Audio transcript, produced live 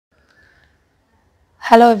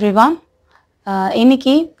Hello everyone.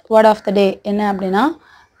 இன்னைக்கு word of the day என்ன அப்படினா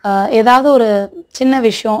ஏதாவது ஒரு சின்ன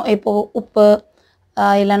விஷயம் இப்போ உப்பு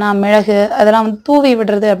இல்லனா மிளகு அதெல்லாம் வந்து தூவி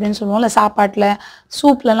விடுறது அப்படினு சொல்லுவோம்ல சாப்பாட்டுல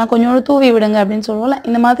சூப்ல எல்லாம் கொஞ்சம் தூவி விடுங்க அப்படினு சொல்லுவோம்ல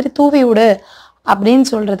இந்த மாதிரி தூவி விடு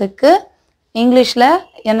அப்படினு சொல்றதுக்கு இங்கிலீஷ்ல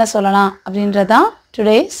என்ன சொல்லலாம் அப்படின்றதா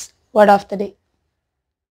today's word of the day.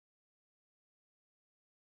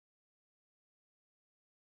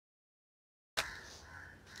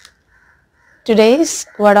 Today's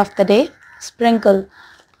word of the day sprinkle.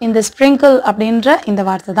 இந்த sprinkle அப்படின்ற இந்த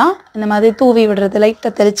வார்த்தை தான் இந்த மாதிரி தூவி விடுறது லைட்டா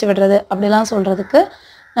தெளிச்சு விடுறது அப்படிலாம் சொல்றதுக்கு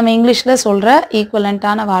நம்ம இங்கிலீஷ்ல சொல்ற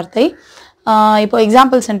ஈக்குவலன்ட்டான வார்த்தை. இப்போ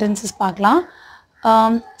எக்ஸாம்பிள் சென்டென்சஸ் பார்க்கலாம்.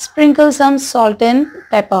 Sprinkle some salt and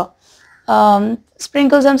pepper.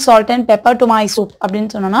 Sprinkle some salt and pepper to my soup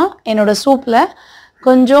அப்படினு சொன்னனா என்னோட சூப்ல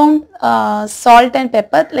கொஞ்சம் salt and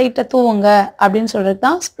pepper லைட்டா தூவுங்க அப்படினு சொல்றது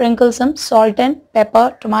தான் sprinkle some salt and pepper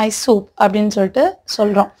to my soup அப்படினு சொல்லிட்டு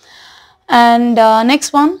சொல்றோம். And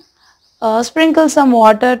next one, sprinkle some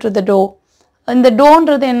water to the dough. இந்த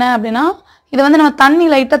டோன்றது என்ன அப்படினா இது வந்து நம்ம தண்ணி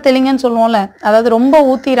லைட்டா தெளிங்கன்னு சொல்லுவோம்ல அதாவது ரொம்ப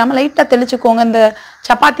ஊத்திராம லைட்டா தெளிச்சுக்கோங்க இந்த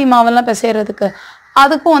சப்பாத்தி மாவெல்லாம் பிசைறதுக்கு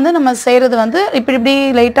அதுக்கும் வந்து நம்ம செய்யறது வந்து இப்படி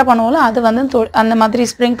லைட்டா பண்ணுவோம்ல அது வந்து அந்த மாதிரி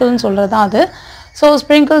ஸ்ப்ரிங்கிள்னு சொல்றது தான் அது. So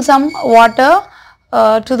sprinkle some water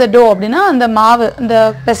to the dough அப்படினா அந்த மாவு இந்த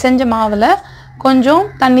பிசைஞ்ச மாவுல கொஞ்சம்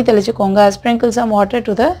தண்ணி தெளிச்சுக்கோங்க sprinkle some water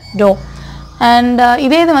to the dough. And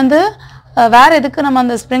இதே இது வந்து வேற எதுக்கு நம்ம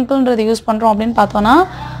அந்த ஸ்ப்ரிங்கிள்ன்றது யூஸ் பண்றோம் அப்படினு பார்த்தோம்னா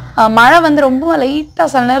மழை வந்து ரொம்ப லைட்டா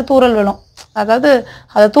சில நேரம் தூறல் விழும் அதாவது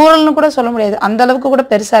அது தூறல்னு கூட சொல்ல முடியாது அந்த அளவுக்கு கூட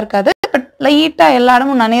பெருசா இருக்காது பட் லைட்டா எல்லா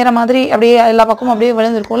இடமும் நனையற மாதிரி அப்படியே எல்லா பக்கமும் அப்படியே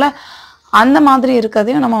விழுந்திருக்கும்ல அந்த மாதிரி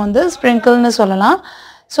இருக்கதையும் நம்ம வந்து ஸ்ப்ரிங்கிள்னு சொல்லலாம்.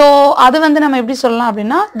 So அது வந்து நம்ம எப்படி சொல்லலாம்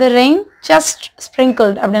அப்படினா the rain just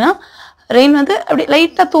sprinkled அப்படினா rain வந்து அப்படி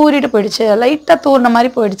லைட்டா தூறிட்டு போயிடுச்சு லைட்டா தூர்ன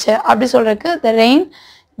மாதிரி போயிடுச்சு அப்படி சொல்றதுக்கு the rain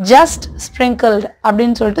just sprinkled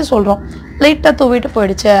அப்படினு சொல்லிட்டு சொல்றோம் லைட்டா தூவிட்டு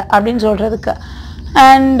போயிடுச்சு அப்படினு சொல்றதுக்கு.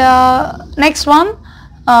 And next one,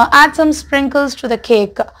 add some sprinkles to the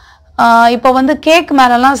cake. இப்போ வந்து கேக்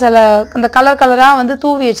மேலலாம் சில அந்த கலரா வந்து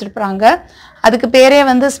தூவி வச்சிருப்பாங்க அதுக்கு பேரே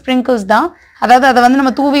வந்து ஸ்ப்ரிங்கிள்ஸ் தான் அதாவது அதை வந்து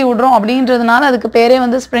நம்ம தூவி விடுறோம் அப்படின்றதுனால அதுக்கு பேரே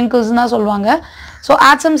வந்து ஸ்ப்ரிங்கிள்ஸ் தான் சொல்லுவாங்க. ஸோ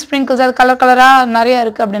ஆட் சம் ஸ்ப்ரிங்கிள்ஸ் அது கலரா நிறைய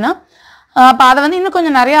இருக்கு அப்படின்னா அப்போ அதை வந்து இன்னும்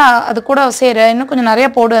கொஞ்சம் நிறையா அது கூட இன்னும் கொஞ்சம் நிறைய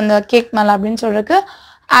போடு அந்த கேக் மேலே அப்படின்னு சொல்றதுக்கு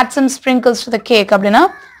add some sprinkles to the cake அப்படின்னா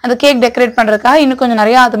அந்த கேக் டெக்கரேட் பண்ணுறதுக்காக இன்னும் கொஞ்சம்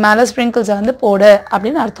நிறையா அது மேலே ஸ்ப்ரிங்கிள்ஸை வந்து போடு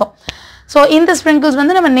அப்படின்னு அர்த்தம். ஸோ இந்த ஸ்ப்ரிங்கிள்ஸ்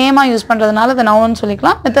வந்து நம்ம நேமாக யூஸ் பண்ணுறதுனால அதை நவுன்னு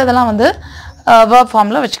சொல்லிக்கலாம் மித்ததெல்லாம் வந்து வேர்ப்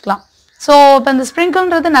ஃபார்மில் வச்சுக்கலாம். ஸோ இப்போ இந்த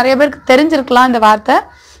ஸ்ப்ரிங்கிள்ன்றது நிறைய பேருக்கு தெரிஞ்சிருக்கலாம் இந்த வார்த்தை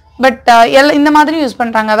பட் இந்த மாதிரி யூஸ்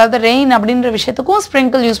பண்ணுறாங்க அதாவது ரெயின் அப்படின்ற விஷயத்துக்கும்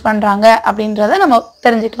ஸ்ப்ரிங்கிள் யூஸ் பண்ணுறாங்க அப்படின்றத நம்ம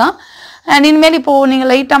தெரிஞ்சுக்கலாம். அண்ட் இனிமேல் இப்போது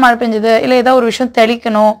நீங்கள் லைட்டாக மழை பெஞ்சது இல்லை ஏதோ ஒரு விஷயம்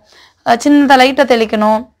தெளிக்கணும் சின்னதாக லைட்டாக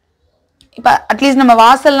தெளிக்கணும் இப்போ அட்லீஸ்ட் நம்ம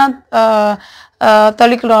வாசல்லாம்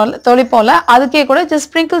தொளிப்போம்ல அதுக்கே கூட ஜஸ்ட்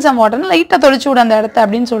ஸ்ப்ரிங்கிள் சம் வாட்டர்னு லைட்டாக தொளிச்சு விட அந்த இடத்த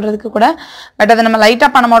அப்படின்னு சொல்கிறதுக்கு கூட பட் அதை நம்ம லைட்டாக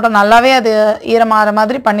பண்ண மாட்டோம் நல்லாவே அது ஈரமாகிற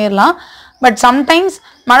மாதிரி பண்ணிடலாம். பட் சம்டைம்ஸ்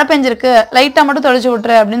மழை பெஞ்சிருக்கு லைட்டாக மட்டும் தொளிச்சு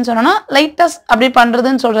விட்டுரு அப்படின்னு சொன்னோன்னா லைட்டாக அப்படி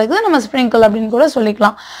பண்ணுறதுன்னு சொல்கிறதுக்கு நம்ம ஸ்ப்ரிங்கிள் அப்படின்னு கூட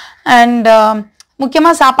சொல்லிக்கலாம். அண்ட்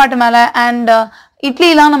முக்கியமாக சாப்பாட்டு மேலே அண்ட்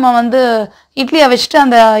இட்லிலாம் நம்ம வந்து இட்லியை வச்சுட்டு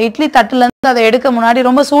அந்த இட்லி தட்டுலேருந்து அதை எடுக்க முன்னாடி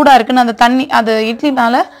ரொம்ப சூடாக இருக்குன்னு அந்த தண்ணி அது இட்லி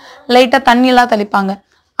மேலே லைட்டாக தண்ணியெல்லாம் தெளிப்பாங்க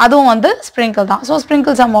அதுவும் வந்து ஸ்ப்ரிங்கிள் தான். ஸோ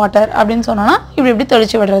ஸ்ப்ரிங்கிள் சம் வாட்டர் அப்படின்னு சொன்னோன்னா இப்படி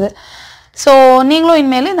தெளிச்சு விடுறது. ஸோ நீங்களும்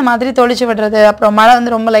இனிமேல் இந்த மாதிரி தொளிச்சு விடுறது அப்புறம் மழை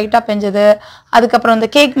வந்து ரொம்ப லைட்டாக பெஞ்சது அதுக்கப்புறம் இந்த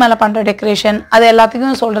கேக் மேலே பண்ணுற டெக்கரேஷன் அது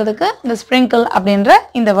எல்லாத்துக்கும் சொல்கிறதுக்கு இந்த ஸ்ப்ரிங்கிள் அப்படின்ற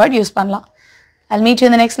இந்த வேர்ட் யூஸ் பண்ணலாம். I'll meet you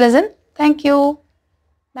in the next lesson. Thank you.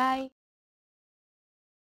 Bye.